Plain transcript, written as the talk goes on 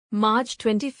March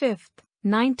 25,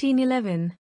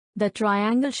 1911. The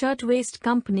Triangle Shirtwaist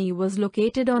Company was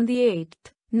located on the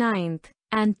 8th, 9th,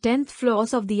 and 10th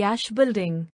floors of the Ash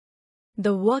Building.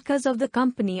 The workers of the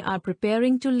company are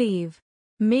preparing to leave,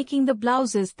 making the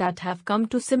blouses that have come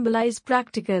to symbolize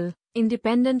practical,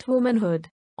 independent womanhood.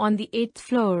 On the 8th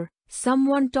floor,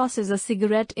 someone tosses a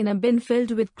cigarette in a bin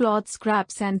filled with cloth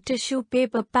scraps and tissue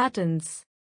paper patterns.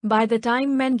 By the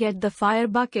time men get the fire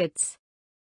buckets,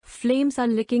 flames are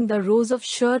licking the rows of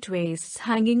shirtwaists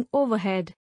hanging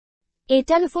overhead. A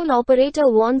telephone operator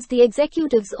warns the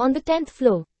executives on the 10th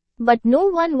floor. But no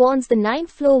one warns the 9th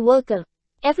floor worker.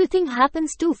 Everything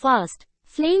happens too fast.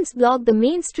 Flames block the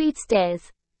main street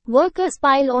stairs. Workers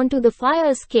pile onto the fire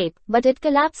escape, but it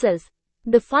collapses.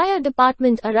 The fire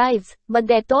department arrives, but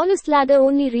their tallest ladder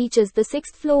only reaches the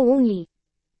 6th floor only.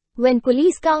 When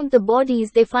police count the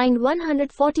bodies, they find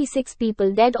 146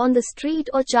 people dead on the street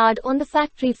or charred on the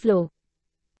factory floor.